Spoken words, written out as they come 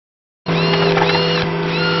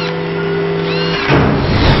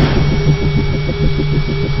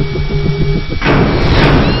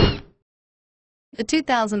The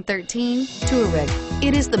 2013 Touareg.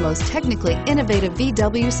 It is the most technically innovative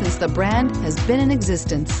VW since the brand has been in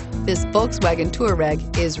existence. This Volkswagen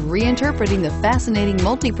Touareg is reinterpreting the fascinating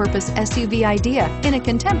multi-purpose SUV idea in a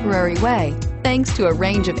contemporary way, thanks to a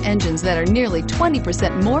range of engines that are nearly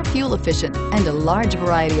 20% more fuel efficient and a large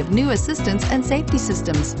variety of new assistance and safety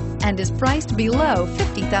systems, and is priced below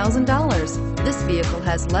 $50,000. This vehicle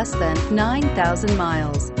has less than 9,000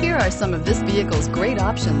 miles. Here are some of this vehicle's great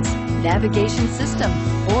options: navigation system,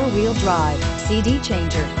 four-wheel drive, CD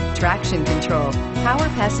changer, traction control, power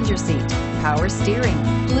passenger seat, power steering,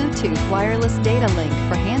 Bluetooth wireless data link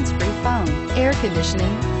for hands-free phone, air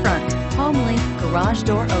conditioning, front, HomeLink garage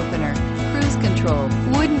door opener, cruise control.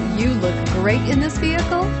 Wouldn't you look great in this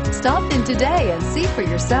vehicle? Stop in today and see for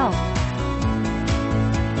yourself.